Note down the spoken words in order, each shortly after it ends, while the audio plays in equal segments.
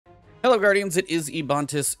Hello Guardians, it is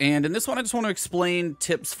Ebontis, and in this one I just want to explain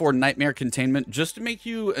tips for Nightmare Containment just to make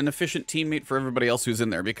you an efficient teammate for everybody else who's in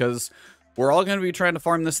there, because we're all going to be trying to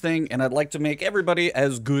farm this thing, and I'd like to make everybody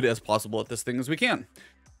as good as possible at this thing as we can.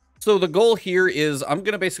 So the goal here is I'm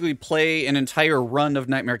going to basically play an entire run of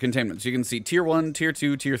Nightmare Containment. So you can see Tier 1, Tier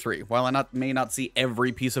 2, Tier 3. While I may not see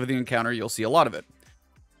every piece of the encounter, you'll see a lot of it.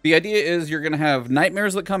 The idea is you're going to have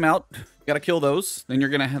nightmares that come out, you got to kill those, then you're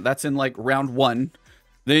going to have, that's in like round 1.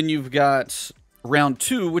 Then you've got round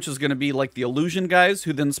 2, which is going to be like the illusion guys,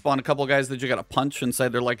 who then spawn a couple guys that you got to punch inside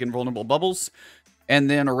their like invulnerable bubbles. And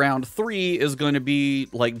then round 3 is going to be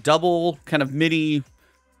like double kind of mini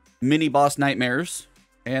boss nightmares.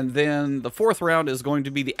 And then the 4th round is going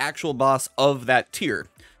to be the actual boss of that tier.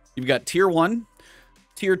 You've got Tier 1,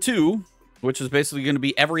 Tier 2, which is basically going to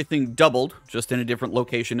be everything doubled, just in a different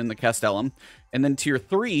location in the Castellum. And then Tier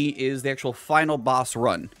 3 is the actual final boss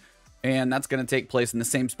run. And that's going to take place in the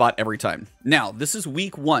same spot every time. Now, this is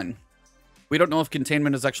week 1. We don't know if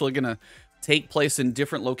containment is actually going to take place in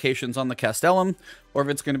different locations on the Castellum, or if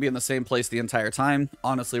it's going to be in the same place the entire time.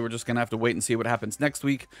 Honestly, we're just going to have to wait and see what happens next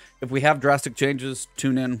week. If we have drastic changes,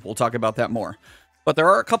 tune in. We'll talk about that more. But there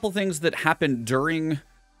are a couple things that happen during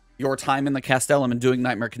your time in the Castellum and doing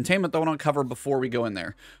Nightmare Containment that I want to cover before we go in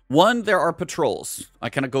there. One, there are patrols.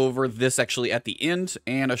 I kind of go over this actually at the end,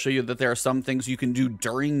 and I'll show you that there are some things you can do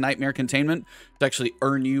during Nightmare Containment to actually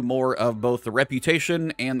earn you more of both the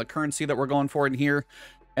reputation and the currency that we're going for in here.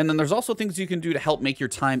 And then there's also things you can do to help make your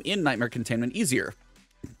time in Nightmare Containment easier.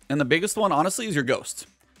 And the biggest one, honestly, is your ghost.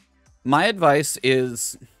 My advice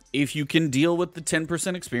is, if you can deal with the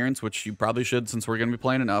 10% experience, which you probably should since we're going to be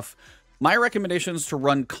playing enough, my recommendation is to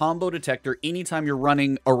run Combo Detector anytime you're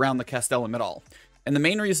running around the Castellum at all. And the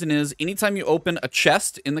main reason is, anytime you open a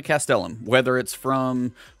chest in the Castellum, whether it's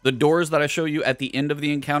from the doors that I show you at the end of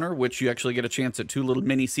the encounter, which you actually get a chance at 2 little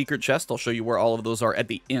mini secret chests. I'll show you where all of those are at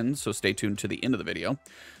the end, so stay tuned to the end of the video.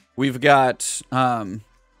 We've got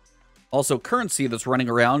also currency that's running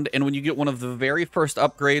around, and when you get one of the very first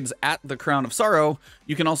upgrades at the Crown of Sorrow,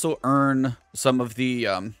 you can also earn some of the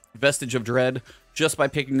Vestige of Dread just by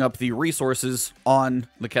picking up the resources on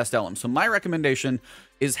the Castellum. So my recommendation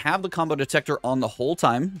is have the Combo Detector on the whole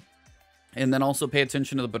time, and then also pay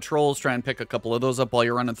attention to the patrols. Try and pick a couple of those up while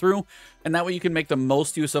you're running through, and that way you can make the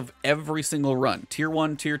most use of every single run. Tier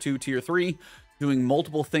 1, Tier 2, Tier 3, doing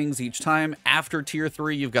multiple things each time. After Tier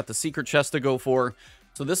 3, you've got the secret chest to go for.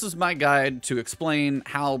 So this is my guide to explain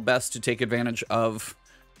how best to take advantage of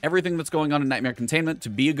everything that's going on in Nightmare Containment to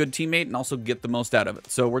be a good teammate and also get the most out of it.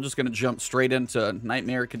 So we're just going to jump straight into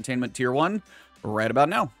Nightmare Containment Tier 1 right about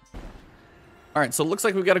now. Alright, so it looks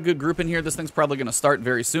like we've got a good group in here. This thing's probably going to start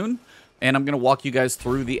very soon, and I'm going to walk you guys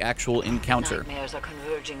through the actual encounter. Nightmares are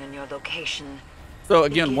converging in your location. So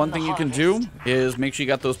again, one thing you can do is make sure you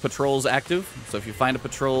got those patrols active. So if you find a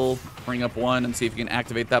patrol, bring up one and see if you can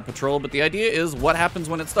activate that patrol. But the idea is, what happens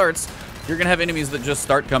when it starts, you're going to have enemies that just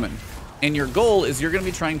start coming. And your goal is you're going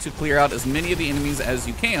to be trying to clear out as many of the enemies as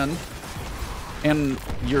you can. And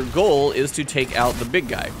your goal is to take out the big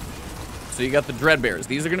guy. So you got the Dreadbears.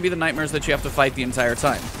 These are going to be the nightmares that you have to fight the entire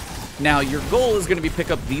time. Now, your goal is going to be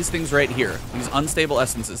pick up these things right here. These unstable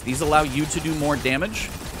essences. These allow you to do more damage.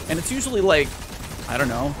 And it's usually like, I don't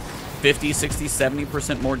know, 50, 60,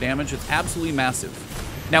 70% more damage. It's absolutely massive.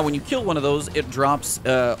 Now, when you kill one of those, it drops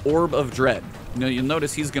Orb of Dread. You know, you'll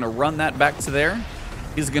notice he's going to run that back to there.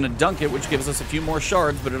 He's going to dunk it, which gives us a few more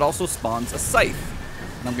shards, but it also spawns a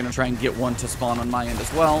scythe. And I'm going to try and get one to spawn on my end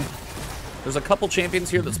as well. There's a couple champions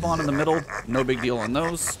here that spawn in the middle. No big deal on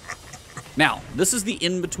those. Now, this is the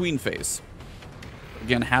in-between phase.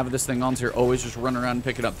 Again, have this thing on so you're always just run around and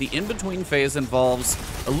pick it up. The in-between phase involves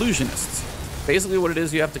illusionists. Basically what it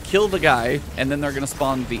is, you have to kill the guy, and then they're going to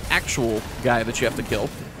spawn the actual guy that you have to kill.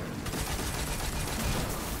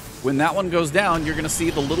 When that one goes down, you're going to see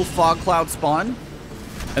the little fog cloud spawn,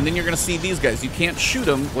 and then you're going to see these guys. You can't shoot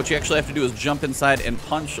them. What you actually have to do is jump inside and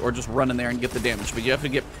punch, or just run in there and get the damage. But you have to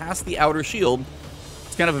get past the outer shield.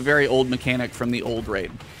 It's kind of a very old mechanic from the old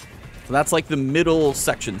raid. So that's like the middle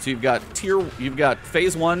section. So you've got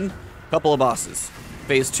phase 1, couple of bosses.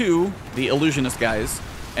 Phase 2, the illusionist guys.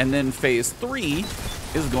 And then phase 3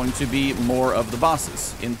 is going to be more of the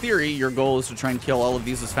bosses. In theory, your goal is to try and kill all of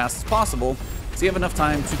these as fast as possible, so you have enough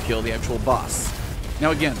time to kill the actual boss.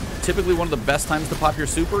 Now again, typically one of the best times to pop your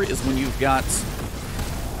super is when you've got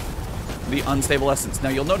the unstable essence. Now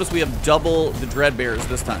you'll notice we have double the Dreadbears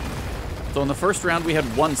this time. So in the first round we had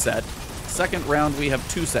 1 set, second round we have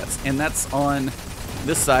 2 sets, and that's on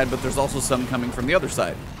this side, but there's also some coming from the other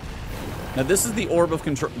side. Now this is the Orb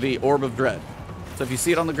of Dread. So if you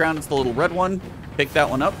see it on the ground, it's the little red one. Pick that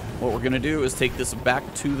one up. what we're going to do is take this back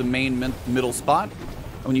to the main middle spot.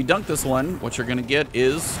 And when you dunk this one, what you're going to get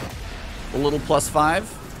is a little +5,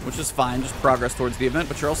 which is fine, just progress towards the event,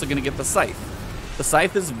 but you're also going to get the Scythe. The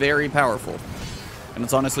Scythe is very powerful, and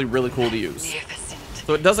it's honestly really cool to use.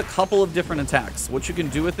 So it does a couple of different attacks. What you can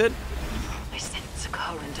do with it, I sense a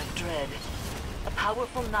current of dread. A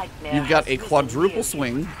powerful nightmare. you've got a quadruple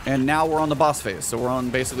swing, and now we're on the boss phase, so we're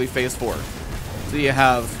on basically phase 4. So you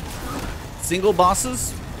have single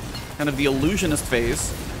bosses, kind of the illusionist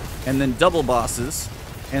phase, and then double bosses,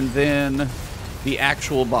 and then the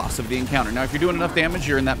actual boss of the encounter. Now, if you're doing enough damage,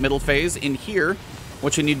 you're in that middle phase. In here,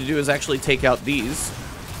 what you need to do is actually take out these.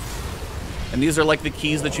 And these are like the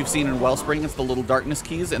keys that you've seen in Wellspring. It's the little darkness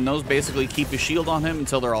keys, and those basically keep a shield on him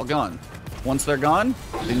until they're all gone. Once they're gone,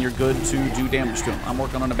 then you're good to do damage to him. I'm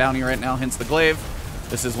working on a bounty right now, hence the glaive.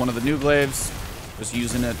 This is one of the new glaives. Just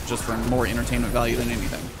using it just for more entertainment value than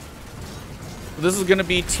anything. So this is going to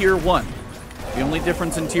be Tier 1. The only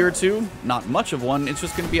difference in Tier 2, not much of one, it's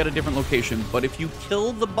just going to be at a different location. But if you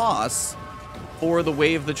kill the boss for the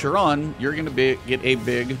wave that you're on, you're going to get a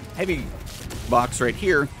big, heavy box right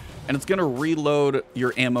here. And it's going to reload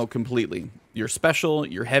your ammo completely. Your special,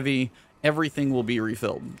 your heavy, everything will be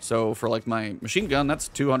refilled. So for like my machine gun, that's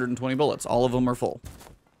 220 bullets. All of them are full.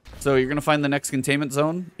 So you're going to find the next containment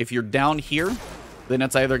zone. If you're down here, then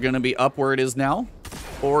it's either going to be up where it is now,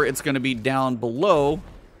 or it's going to be down below.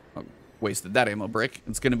 Oh, wasted that ammo brick.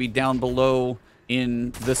 It's going to be down below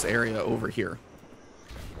in this area over here.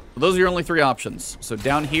 So those are your only 3 options. So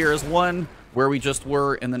down here is one, where we just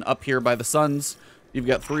were, and then up here by the suns. You've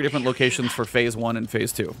got 3 different locations for phase 1 and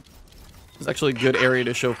phase 2. It's actually a good area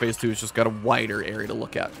to show phase 2. It's just got a wider area to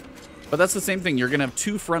look at. But that's the same thing. You're going to have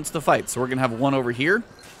 2 fronts to fight. So we're going to have one over here.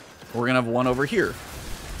 We're going to have one over here.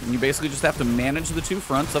 And you basically just have to manage the 2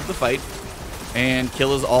 fronts of the fight and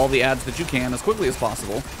kill all the adds that you can as quickly as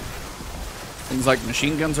possible. Things like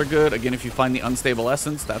machine guns are good. Again, if you find the unstable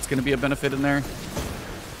essence, that's going to be a benefit in there.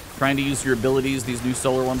 Trying to use your abilities, these new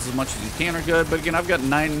solar ones, as much as you can are good. But again, I've got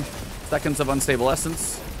 9 seconds of unstable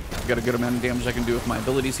essence. I've got a good amount of damage I can do with my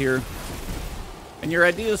abilities here. And your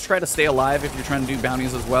idea is try to stay alive if you're trying to do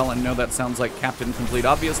bounties as well. I know that sounds like Captain Complete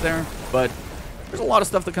Obvious there, but there's a lot of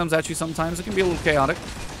stuff that comes at you sometimes. It can be a little chaotic.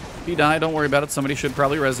 If you die, don't worry about it. Somebody should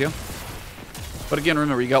probably res you. But again,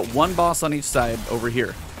 remember, you got 1 boss on each side over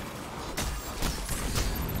here.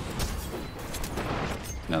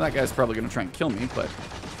 Now that guy's probably going to try and kill me, but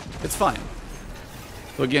it's fine.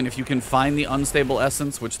 So again, if you can find the unstable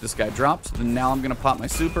essence, which this guy dropped, then now I'm going to pop my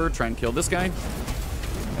super, try and kill this guy.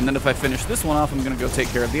 And then if I finish this one off, I'm going to go take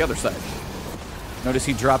care of the other side. Notice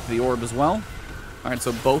he dropped the orb as well. Alright,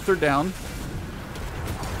 so both are down.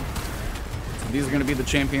 So these are going to be the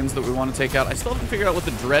champions that we want to take out. I still haven't figured out what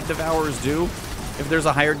the Dread Devourers do. If there's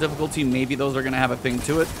a higher difficulty, maybe those are going to have a thing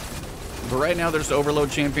to it. But right now, they're just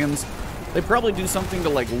overload champions. They probably do something to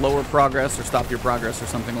like lower progress or stop your progress or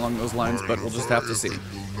something along those lines, but we'll just have to see.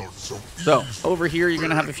 So, over here, you're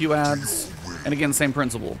going to have a few adds. And again, same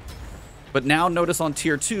principle. But now notice on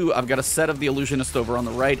Tier 2, I've got a set of the Illusionist over on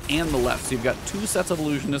the right and the left. So you've got 2 sets of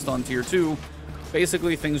Illusionist on Tier 2.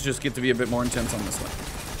 Basically, things just get to be a bit more intense on this one.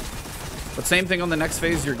 But same thing on the next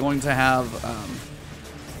phase, you're going to have...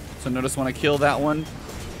 so notice when I kill that one,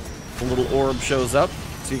 the little orb shows up.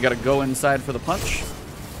 So you got to go inside for the punch.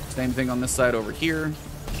 Same thing on this side over here.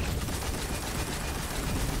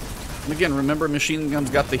 And again, remember, machine guns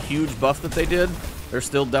got the huge buff that they did. They're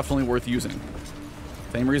still definitely worth using.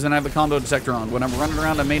 Same reason I have the combo detector on. When I'm running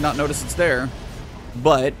around, I may not notice it's there.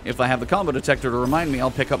 But if I have the combo detector to remind me,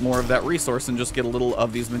 I'll pick up more of that resource and just get a little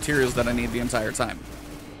of these materials that I need the entire time.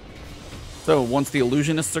 So once the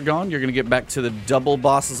Illusionists are gone, you're going to get back to the double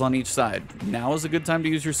bosses on each side. Now is a good time to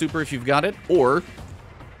use your super if you've got it, or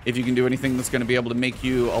if you can do anything that's going to be able to make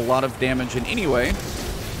you a lot of damage in any way.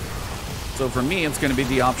 So for me, it's going to be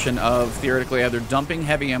the option of theoretically either dumping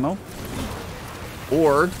heavy ammo,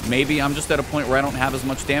 or maybe I'm just at a point where I don't have as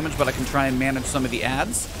much damage, but I can try and manage some of the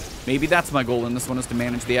adds. Maybe that's my goal in this one, is to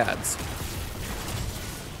manage the adds.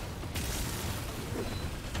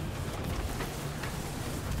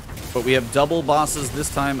 But we have double bosses this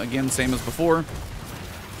time, again, same as before.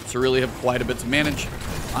 So really have quite a bit to manage.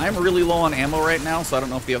 I'm really low on ammo right now, so I don't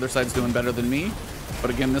know if the other side's doing better than me.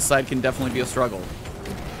 But again, this side can definitely be a struggle.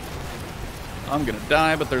 I'm gonna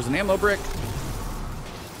die, but there's an ammo brick.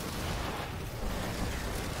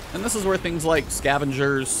 And this is where things like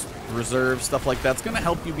scavengers, reserves, stuff like that's gonna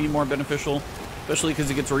help you be more beneficial, especially because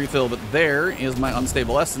you get to refill. But there is my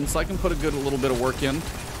unstable essence, so I can put a little bit of work in.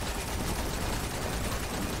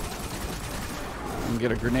 And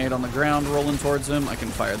get a grenade on the ground rolling towards him. I can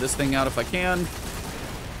fire this thing out if I can.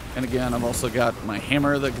 And again, I've also got my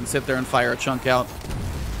hammer that can sit there and fire a chunk out.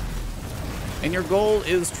 And your goal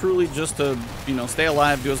is truly just to, you know, stay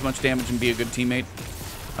alive, do as much damage, and be a good teammate.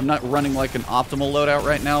 I'm not running like an optimal loadout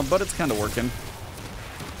right now, but it's kind of working.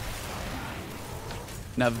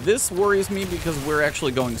 Now this worries me because we're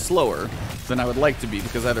actually going slower than I would like to be,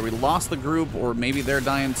 because either we lost the group or maybe they're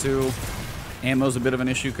dying too. Ammo's a bit of an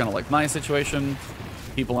issue, kind of like my situation.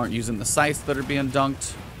 People aren't using the scythes that are being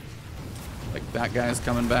dunked. Like that guy's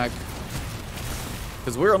coming back.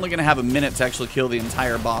 Because we're only going to have a minute to actually kill the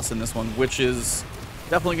entire boss in this one, which is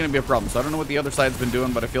definitely going to be a problem. So I don't know what the other side's been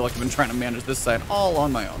doing, but I feel like I've been trying to manage this side all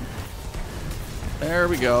on my own. There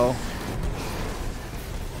we go.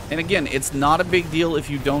 And again, it's not a big deal if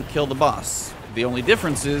you don't kill the boss. The only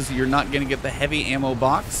difference is you're not going to get the heavy ammo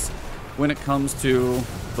box when it comes to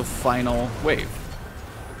the final wave.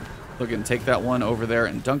 So again, take that one over there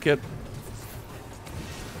and dunk it.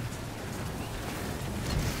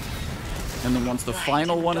 And then once the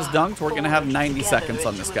final one is dunked, we're going to have 90 seconds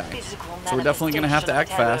on this guy. So we're definitely going to have to act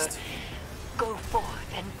fast.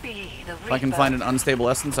 If I can find an unstable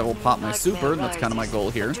essence, I will pop my super. That's kind of my goal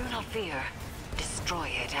here. Do not fear. Destroy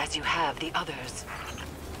it as you have the others.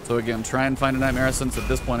 So again, try and find a Nightmare Essence. At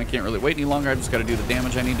this point, I can't really wait any longer. I just got to do the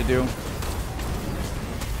damage I need to do.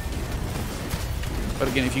 But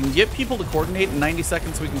again, if you can get people to coordinate in 90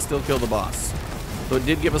 seconds, we can still kill the boss. So it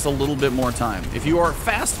did give us a little bit more time. If you are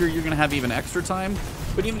faster, you're going to have even extra time.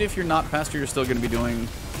 But even if you're not faster, you're still going to be doing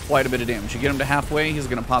quite a bit of damage. You get him to halfway, he's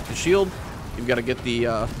going to pop the shield. You've got to get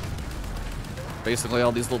the, basically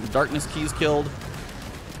all these little darkness keys killed.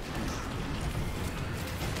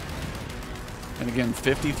 And again,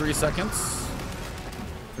 53 seconds.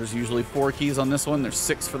 There's usually 4 keys on this one. There's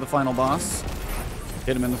 6 for the final boss.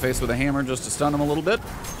 Hit him in the face with a hammer just to stun him a little bit.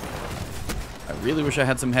 I really wish I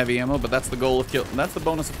had some heavy ammo, but that's the goal of that's the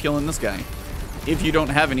bonus of killing this guy. If you don't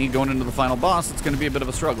have any going into the final boss, it's going to be a bit of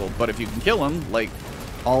a struggle. But if you can kill him, like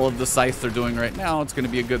all of the scythes they're doing right now, it's going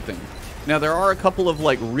to be a good thing. Now, there are a couple of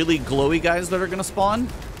like really glowy guys that are going to spawn.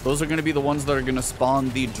 Those are going to be the ones that are going to spawn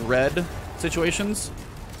the dread situations.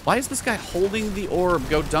 Why is this guy holding the orb?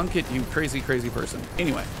 Go dunk it, you crazy, crazy person.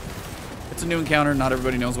 Anyway, it's a new encounter. Not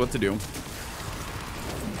everybody knows what to do.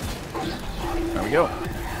 There we go.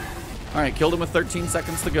 All right, killed him with 13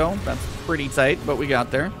 seconds to go. That's pretty tight, but we got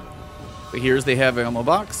there. But here's the heavy ammo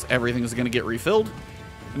box. Everything's going to get refilled.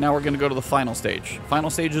 And now we're going to go to the final stage. Final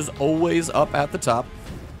stage is always up at the top.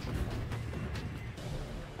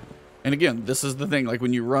 And again, this is the thing. Like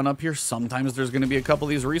when you run up here, sometimes there's going to be a couple of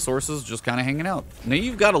these resources just kind of hanging out. Now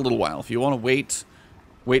you've got a little while. If you want to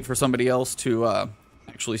wait for somebody else to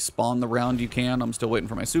actually spawn the round, you can. I'm still waiting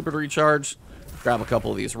for my super to recharge. Grab a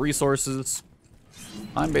couple of these resources.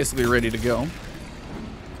 I'm basically ready to go.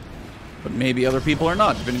 But maybe other people are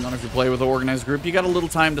not, depending on if you play with an organized group. You got a little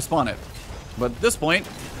time to spawn it. But at this point,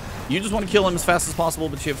 you just want to kill him as fast as possible,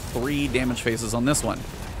 but you have 3 damage phases on this one.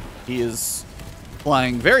 He is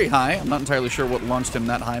flying very high. I'm not entirely sure what launched him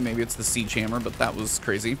that high. Maybe it's the siege hammer, but that was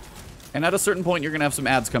crazy. And at a certain point, you're going to have some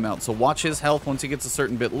ads come out. So watch his health once he gets a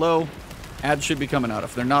certain bit low. Ads should be coming out.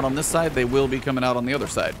 If they're not on this side, they will be coming out on the other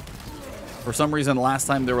side. For some reason, last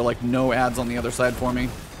time there were like no ads on the other side for me.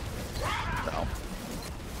 So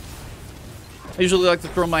I usually like to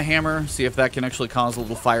throw my hammer, see if that can actually cause a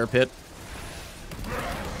little fire pit.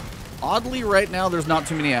 Oddly, right now, there's not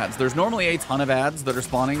too many ads. There's normally a ton of ads that are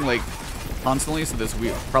spawning like constantly, so this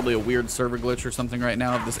probably a weird server glitch or something right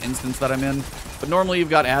now of this instance that I'm in. But normally you've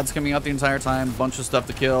got ads coming out the entire time, bunch of stuff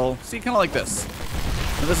to kill. See, kind of like this.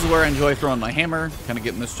 And this is where I enjoy throwing my hammer, kind of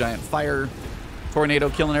getting this giant fire tornado,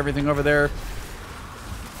 killing everything over there.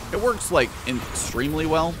 It works like extremely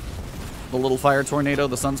well. The little fire tornado,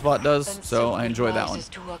 the sunspot does, so I enjoy that one.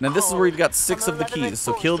 Now this is where you've got 6 of the keys,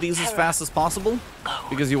 so kill these as fast as possible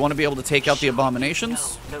because you want to be able to take out the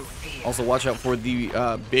abominations. Also watch out for the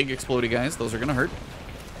big explodey guys, those are going to hurt.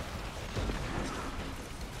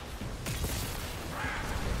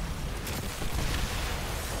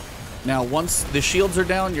 Now once the shields are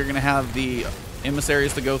down, you're going to have the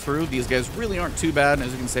emissaries to go through. These guys really aren't too bad,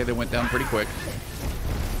 as you can say, they went down pretty quick.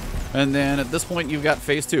 And then at this point, you've got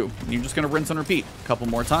phase 2. You're just going to rinse and repeat a couple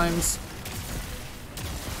more times.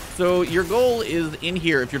 So your goal is in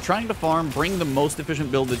here, if you're trying to farm, bring the most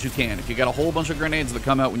efficient build that you can. If you got a whole bunch of grenades that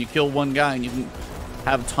come out when you kill one guy and you can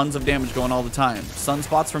have tons of damage going all the time.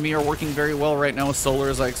 Sunspots for me are working very well right now with solar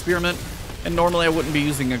as I experiment. And normally I wouldn't be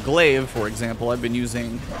using a glaive, for example. I've been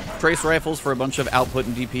using trace rifles for a bunch of output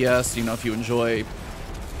and DPS. You know, if you enjoy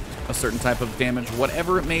a certain type of damage,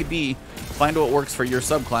 whatever it may be, find what works for your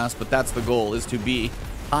subclass, but that's the goal, is to be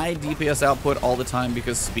high DPS output all the time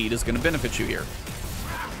because speed is going to benefit you here.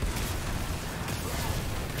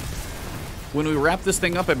 when we wrap this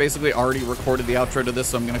thing up, I basically already recorded the outro to this,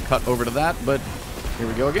 so I'm going to cut over to that, but here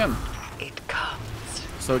we go again. It comes.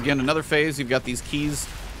 So again, another phase, you've got these keys,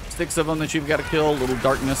 6 of them that you've got to kill, little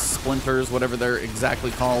darkness splinters, whatever they're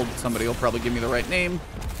exactly called. Somebody will probably give me the right name.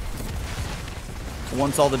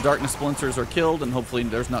 Once all the darkness splinters are killed, and hopefully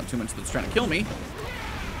there's not too much that's trying to kill me.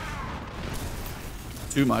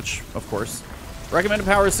 Too much, of course. Recommended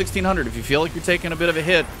power is 1600. If you feel like you're taking a bit of a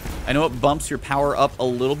hit, I know it bumps your power up a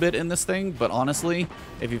little bit in this thing, but honestly,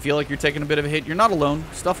 if you feel like you're taking a bit of a hit, you're not alone.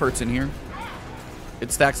 Stuff hurts in here.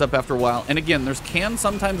 It stacks up after a while. And again, can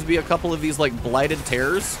sometimes be a couple of these like blighted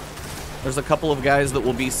tears. There's a couple of guys that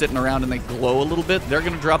will be sitting around and they glow a little bit. They're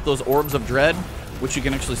going to drop those orbs of dread, which you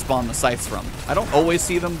can actually spawn the scythes from. I don't always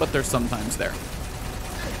see them, but they're sometimes there.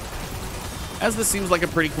 As this seems like a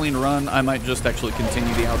pretty clean run, I might just actually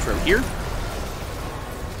continue the outro here.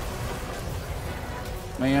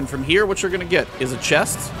 And from here, what you're going to get is a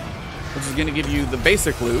chest, which is going to give you the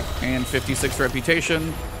basic loot and 56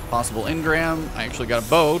 reputation, possible engram. I actually got a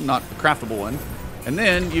bow, not a craftable one. And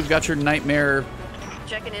then you've got your nightmare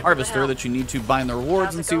harvester that you need to bind the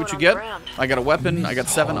rewards and see what you get. I got a weapon, I got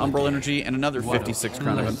 7 Umbral energy, and another 56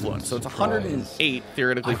 crown of influence. So it's 108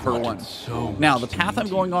 theoretically per one. Now, the path I'm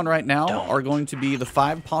going on right now are going to be the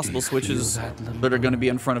 5 possible switches that are going to be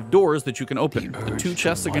in front of doors that you can open. The 2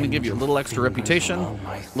 chests are going to give you a little extra reputation,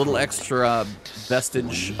 a little extra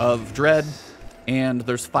vestige of dread, and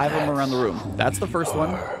there's 5 of them around the room. That's the first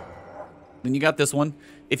one. Then you got this one.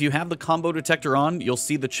 If you have the combo detector on, you'll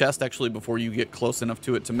see the chest actually before you get close enough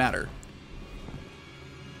to it to matter.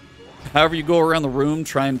 However you go around the room,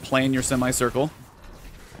 try and plan your semicircle.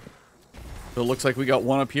 So it looks like we got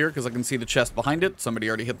one up here because I can see the chest behind it. Somebody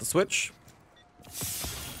already hit the switch.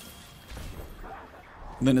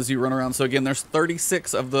 And then as you run around, so again, there's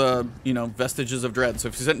 36 of the, vestiges of dread. So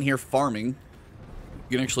if you're sitting here farming,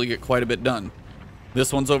 you can actually get quite a bit done.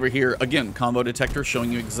 This one's over here. Again, combo detector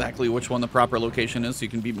showing you exactly which one the proper location is so you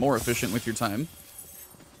can be more efficient with your time.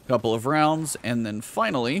 Couple of rounds. And then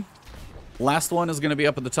finally, last one is going to be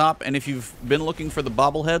up at the top. And if you've been looking for the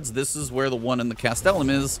bobbleheads, this is where the one in the Castellum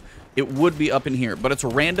is. It would be up in here, but it's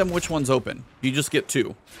random which one's open. You just get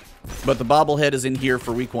 2. But the bobblehead is in here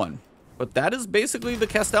for week 1. But that is basically the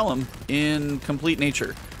Castellum in complete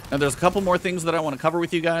nature. Now, there's a couple more things that I want to cover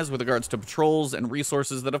with you guys with regards to patrols and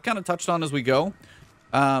resources that I've kind of touched on as we go.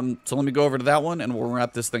 So let me go over to that one and we'll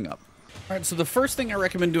wrap this thing up. All right, so the first thing I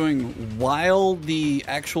recommend doing while the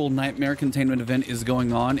actual Nightmare Containment event is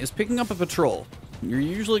going on is picking up a patrol. You're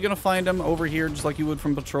usually going to find them over here just like you would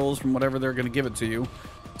from patrols from whatever they're going to give it to you.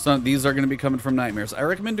 So these are going to be coming from nightmares. I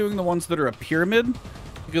recommend doing the ones that are a pyramid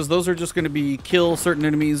because those are just going to be kill certain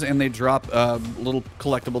enemies and they drop a little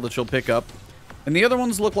collectible that you'll pick up. And the other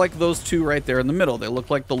ones look like those 2 right there in the middle. They look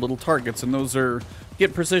like the little targets, and those are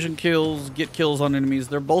get precision kills, get kills on enemies.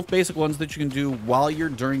 They're both basic ones that you can do while you're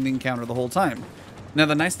during the encounter the whole time. Now,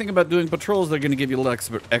 the nice thing about doing patrols, they're going to give you a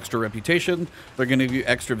little extra reputation. They're going to give you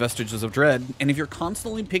extra vestiges of dread. And if you're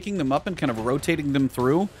constantly picking them up and kind of rotating them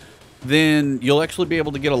through, then you'll actually be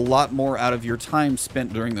able to get a lot more out of your time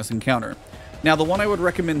spent during this encounter. Now, the one I would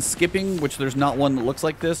recommend skipping, which there's not one that looks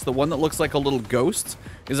like this, the one that looks like a little ghost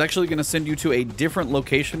is actually going to send you to a different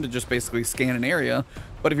location to just basically scan an area.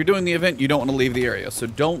 But if you're doing the event, you don't want to leave the area, so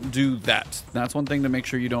don't do that. That's one thing to make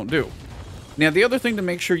sure you don't do. Now, the other thing to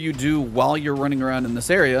make sure you do while you're running around in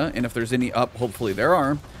this area, and if there's any up, hopefully there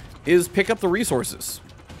are, is pick up the resources.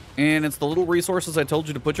 And it's the little resources I told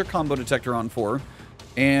you to put your combo detector on for.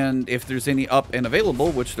 And if there's any up and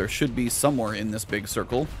available, which there should be somewhere in this big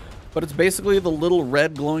circle, but it's basically the little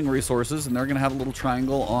red glowing resources, and they're going to have a little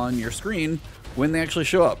triangle on your screen when they actually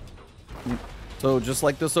show up. So just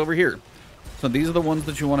like this over here. So these are the ones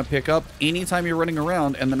that you want to pick up anytime you're running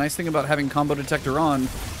around, and the nice thing about having combo detector on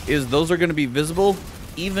is those are going to be visible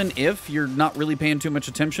even if you're not really paying too much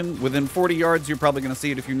attention. Within 40 yards, you're probably going to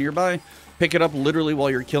see it if you're nearby. Pick it up literally while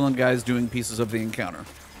you're killing guys doing pieces of the encounter.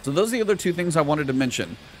 So those are the other 2 things I wanted to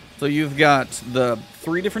mention. So you've got the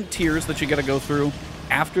 3 different tiers that you got to go through.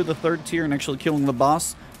 After the 3rd tier and actually killing the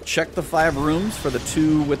boss, check the 5 rooms for the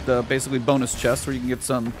 2 with the basically bonus chests where you can get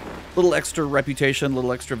some little extra reputation,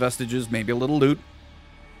 little extra vestiges, maybe a little loot.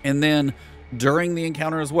 And then during the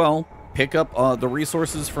encounter as well, pick up the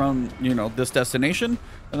resources from, this destination,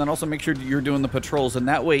 and then also make sure you're doing the patrols. And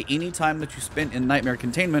that way, any time that you spend in Nightmare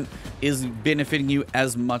Containment is benefiting you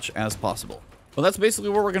as much as possible. Well, that's basically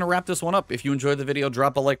where we're going to wrap this one up. If you enjoyed the video,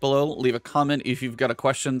 drop a like below, leave a comment if you've got a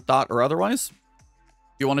question, thought, or otherwise.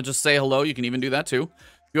 you want to just say hello, you can even do that too.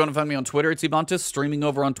 If you want to find me on Twitter, it's Ebontis. Streaming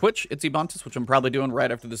over on Twitch, it's Ebontis, which I'm probably doing right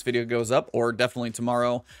after this video goes up, or definitely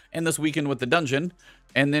tomorrow and this weekend with the dungeon.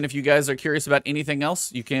 And then if you guys are curious about anything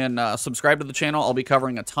else, you can subscribe to the channel. I'll be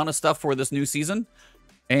covering a ton of stuff for this new season.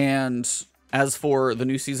 And as for the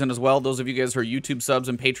new season as well, those of you guys who are YouTube subs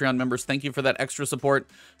and Patreon members, thank you for that extra support.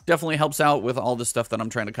 Definitely helps out with all the stuff that I'm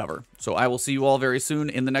trying to cover. So I will see you all very soon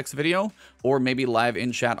in the next video, or maybe live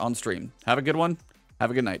in chat on stream. Have a good one.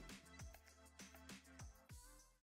 Have a good night.